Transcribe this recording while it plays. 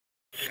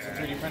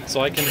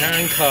So I can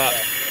hand cut.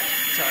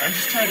 Sorry, I'm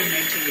just trying to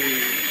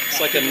mentally. It's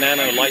like a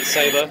nano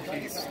lightsaber.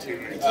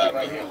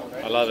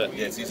 I love it.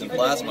 Yeah, it's using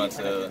plasma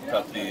to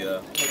cut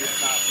the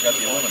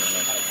aluminum.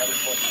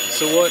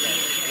 So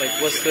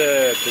what's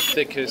the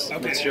thickest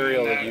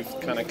material that you've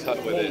kind of cut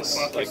with this?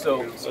 Like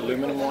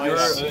aluminum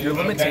wise? Your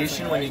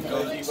limitation when you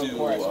go to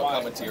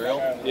cut material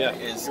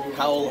is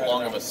how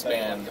long of a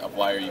span of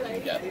wire you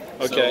can get.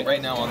 Okay. So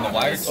right now on the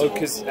wire tool... Oh,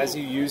 because as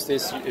you use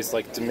this, it's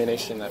like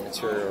diminishing that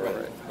material,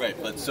 right? Right,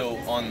 but so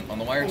on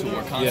the wire tool,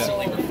 we're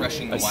constantly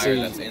refreshing the wire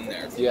that's in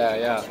there.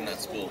 Yeah. From that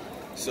spool.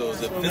 So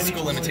the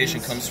physical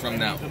limitation comes from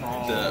the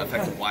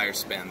effective wire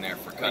span there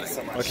for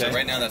cutting. Okay. So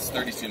right now that's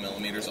 32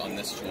 millimeters on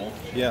this tool.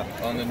 Yeah.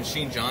 On the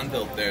machine John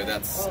built there,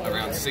 that's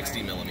around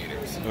 60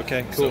 millimeters.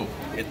 Okay, cool. So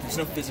there's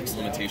no physics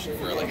limitation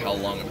for like how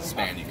long of a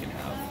span you can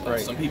have. Right.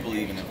 Some people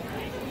even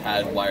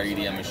had wire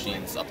EDM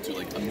machines up to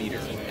like a meter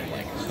in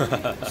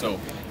length. So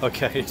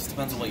okay. It just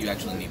depends on what you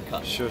actually need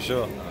cut. Sure.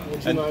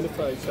 Would you mind if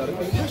I cut it?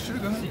 Yeah, sure,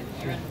 go ahead.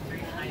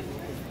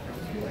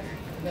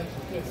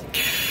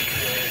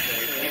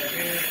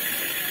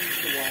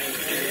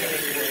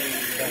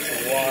 That's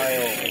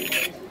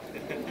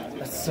wild.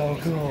 That's so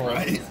cool.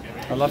 Right?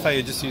 I love how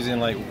you're just using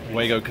like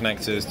WAGO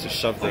connectors to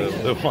shove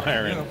the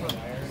wire in.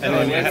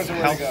 And then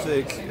how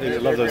thick, I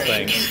love those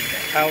things.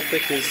 How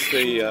thick is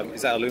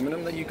is that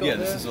aluminum that you got? Yeah,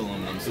 this is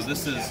aluminum. So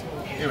this is,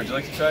 here, would you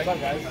like to try?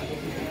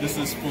 This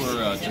is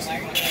for just...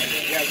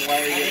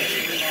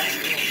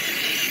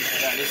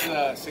 This is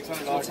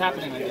 $600. What's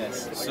happening with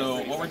this?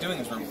 So what we're doing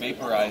is we're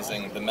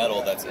vaporizing the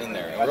metal that's in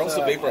there. And we're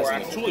also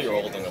vaporizing the tool you're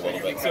holding a little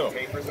bit too.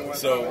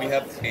 So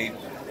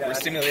we're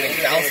stimulating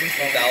thousands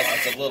and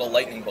thousands of little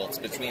lightning bolts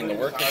between the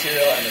work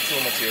material and the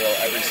tool material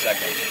every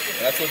second.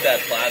 And that's what that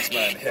plasma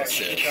and hits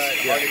is.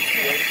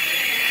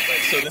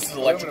 So this is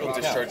electrical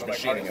discharge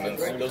machining, and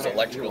then those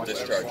electrical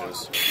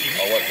discharges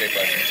are what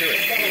vaporizing material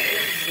is.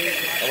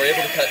 And we're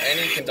able to cut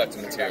any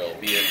conductive material,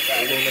 be it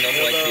aluminum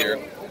like here,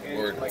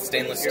 or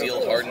stainless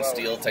steel, hardened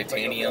steel,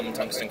 titanium,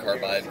 tungsten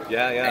carbide.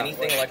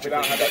 Anything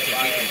electrically conductive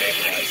we can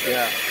vaporize.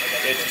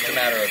 It's just a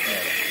matter of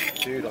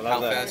Dude, I love how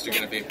that. fast you're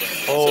going to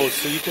vaporize. Oh,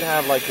 so you could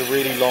have like a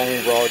really long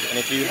rod, and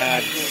if you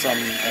had some...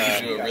 you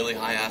can do a really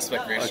high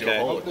aspect ratio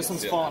hole. This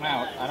one's falling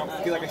out. I don't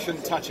feel like I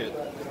shouldn't touch it.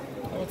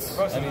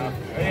 So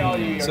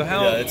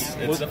how? Yeah, it's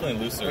definitely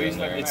looser in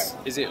there.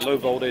 Is it low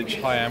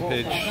voltage, high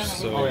ampage?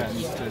 So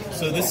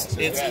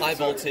it's high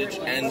voltage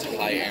and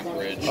high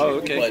amperage,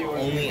 okay. but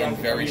only in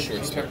very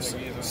short spurts.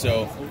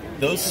 So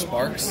those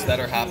sparks that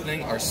are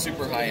happening are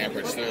super high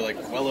amperage. They're like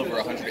well over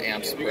 100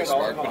 amps per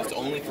spark, but it's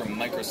only for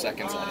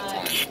microseconds at a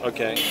time.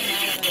 Okay.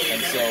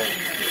 And so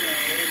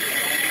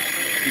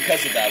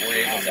because of that,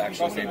 we're able to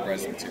actually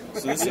vaporize the material.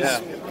 So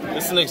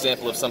this is an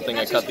example of something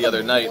I cut the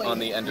other night on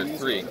the Ender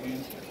 3.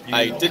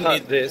 I didn't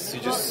need this.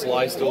 You just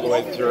sliced all the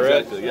way through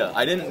it. Yeah,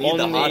 I didn't need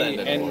the hot end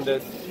anymore. Ender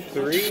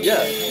 3?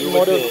 Yeah, you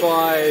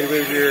modified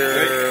with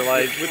your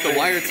with the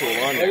wire tool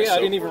on there. Oh yeah, I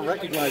didn't even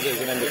recognize it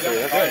as an Ender 3.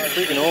 That's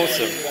freaking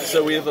awesome.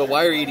 So we have a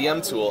wire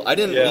EDM tool. I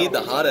didn't need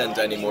the hot end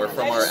anymore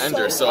from our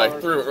Ender, so I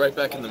threw it right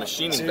back in the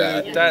machining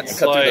bag. That's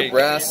cut like through the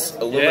brass,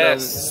 aluminum,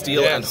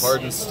 steel, and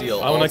hardened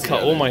steel. I want to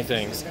cut all my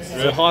things.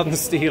 So hardened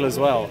steel as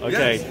well.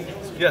 Okay.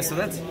 Yeah, so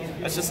that's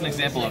just an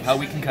example of how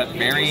we can cut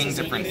varying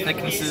different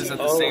thicknesses at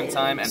the same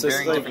time and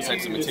varying different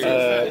types of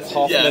materials.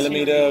 Half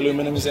millimeter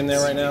aluminum is in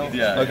there right now?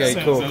 Yeah. Okay,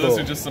 cool. Those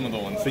are just some of the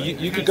ones. So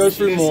you could go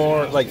through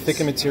more like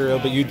thicker material,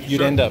 but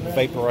you'd end up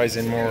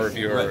vaporizing more of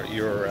your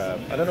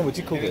I don't know what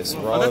you call this.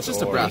 Rod, that's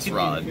just a brass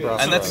rod,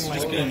 and that's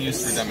just being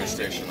used for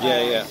demonstration.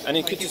 Yeah, and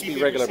it could just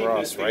be regular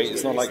brass, right?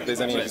 It's not like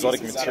there's any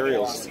exotic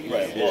materials.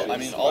 Right. Well, I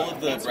mean, all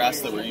of the brass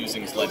that we're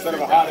using is lead-free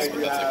brass, but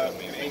that's like the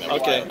main thing that we're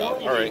talking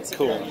about. All right,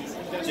 cool.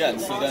 Yeah,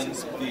 so then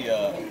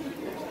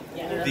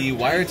the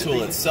wire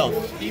tool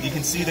itself, you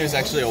can see there's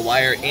actually a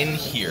wire in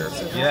here.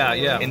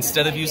 Yeah.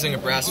 Instead of using a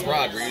brass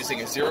rod, we're using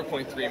a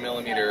 0.3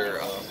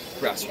 millimeter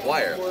brass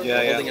wire,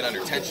 holding it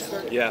under tension.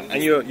 Yeah,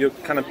 and you're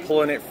kind of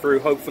pulling it through,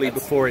 hopefully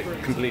before it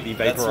completely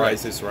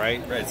vaporizes,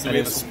 right? Right, so we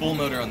have a spool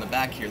motor on the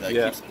back here that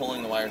keeps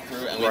pulling the wire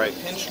through, and we have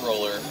a pinch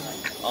roller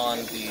on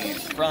the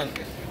front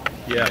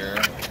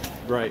here.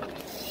 Right.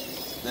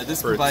 Now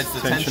this provides the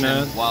tension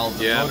while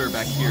the motor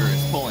back here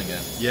is pulling it.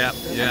 Yeah.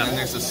 And then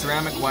there's a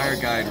ceramic wire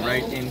guide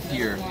right in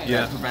here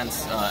that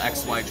prevents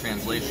XY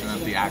translation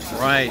of the axis.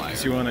 Right,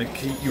 so you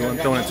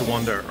don't want it to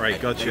wander. Right,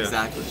 gotcha.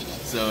 Exactly.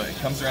 So it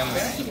comes around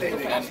this, and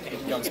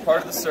it becomes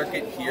part of the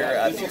circuit here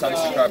at the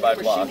tungsten carbide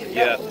block. And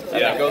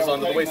it goes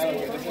onto the waste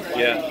board.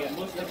 Yeah.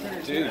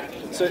 Dude,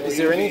 so is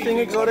there anything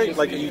exotic?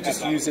 Like, are you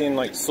just using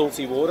like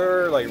salty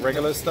water, like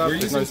regular stuff?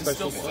 There's no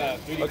special.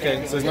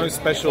 Okay, so there's no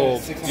special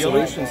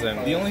solutions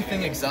then. The only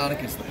thing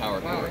exotic is the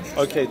PowerCore.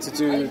 Okay, to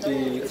do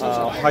the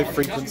high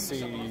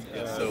frequency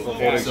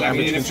robotic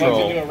damage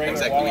control.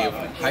 Exactly, we have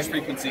high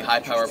frequency, high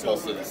power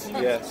pulses.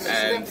 Yes.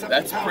 And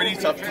that's pretty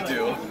tough to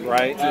do.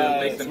 Right. To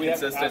make them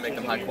consistent, make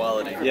them high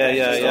quality.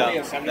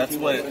 Yeah. That's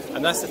what.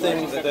 And that's the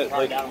thing that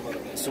like.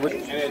 So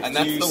and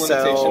that's the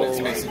limitation. It's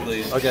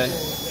basically okay.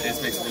 It's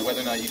basically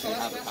whether or not you can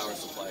have a power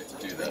supply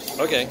to do that. this.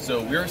 Okay.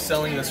 So we're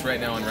selling this right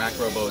now on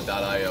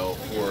RackRobo.io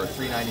for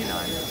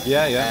 $3.99.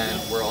 Yeah, yeah.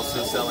 And we're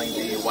also selling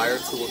the wire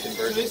tool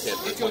conversion kit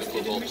for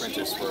 24-volt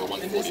printers for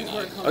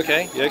 $149.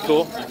 Okay, yeah,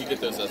 cool. You can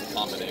get those as a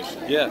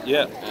combination. Yeah,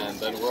 yeah. And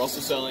then we're also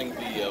selling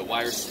the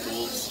wire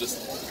spools.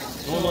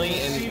 Just normally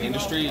in the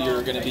industry,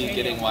 you're going to be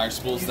getting wire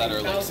spools that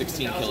are like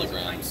 16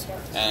 kilograms,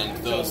 and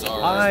those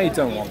are. I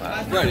don't want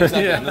that. Right,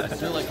 exactly. Yeah. And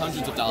they're like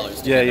hundreds of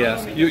dollars. Yeah,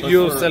 yeah.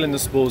 You're selling the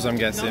spools, I'm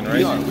guessing, right?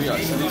 We are.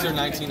 So these are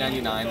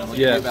 $19.99, and we'll give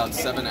you about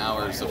 7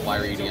 hours of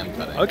wire EDM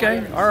cutting.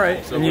 Okay, all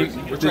right. So and we're do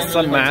trying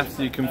some really hard math,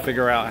 you can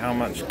figure out how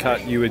much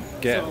cut you would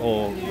get,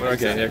 or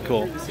okay, yeah,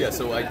 cool. Yeah,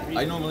 so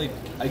I normally,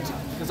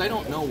 because I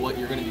don't know what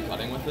you're going to be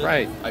cutting with it.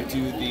 Right. I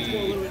do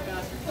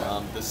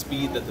the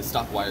speed that the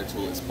stock wire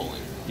tool is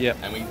pulling. Yep.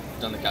 And we've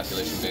done the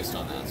calculation based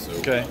on that. So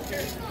Okay.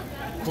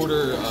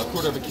 quarter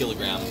of a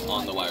kilogram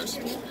on the wire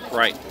spool.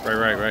 Right.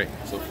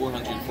 So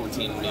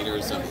 414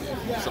 meters,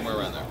 somewhere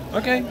around there.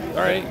 Okay,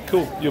 all right,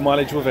 cool. Your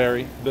mileage will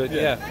vary, but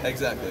yeah.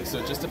 Exactly. So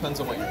it just depends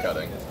on what you're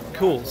cutting.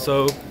 Cool.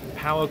 So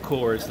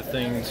PowerCore is the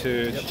thing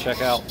to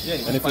check out. Yeah,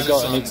 you and if can you've find got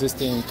us an on-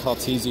 existing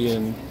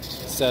Cartesian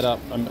setup,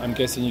 I'm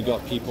guessing you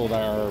got people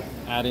that are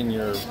adding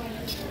your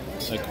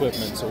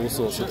equipment to all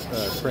sorts of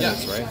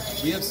printers,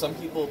 right? We have some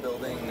people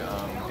building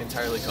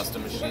entirely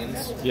custom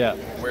machines. Yeah.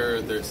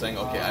 Where they're saying,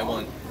 okay, I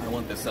want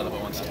this setup, I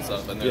want that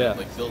setup, and they're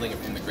like building it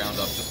from the ground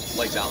up, just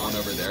like that one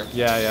over there.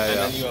 Yeah. And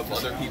then you have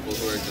other people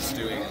who are just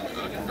doing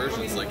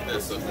conversions like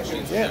this of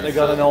machines. Yeah, they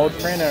got an old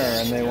printer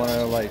and they want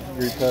to like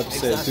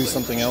repurpose it, do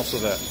something else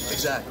with it.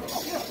 Exactly.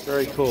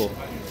 Very cool.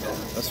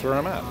 That's where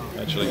I'm at,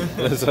 actually.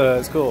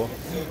 It's cool.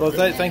 Well,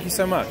 thank you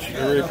so much.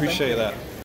 I really appreciate that.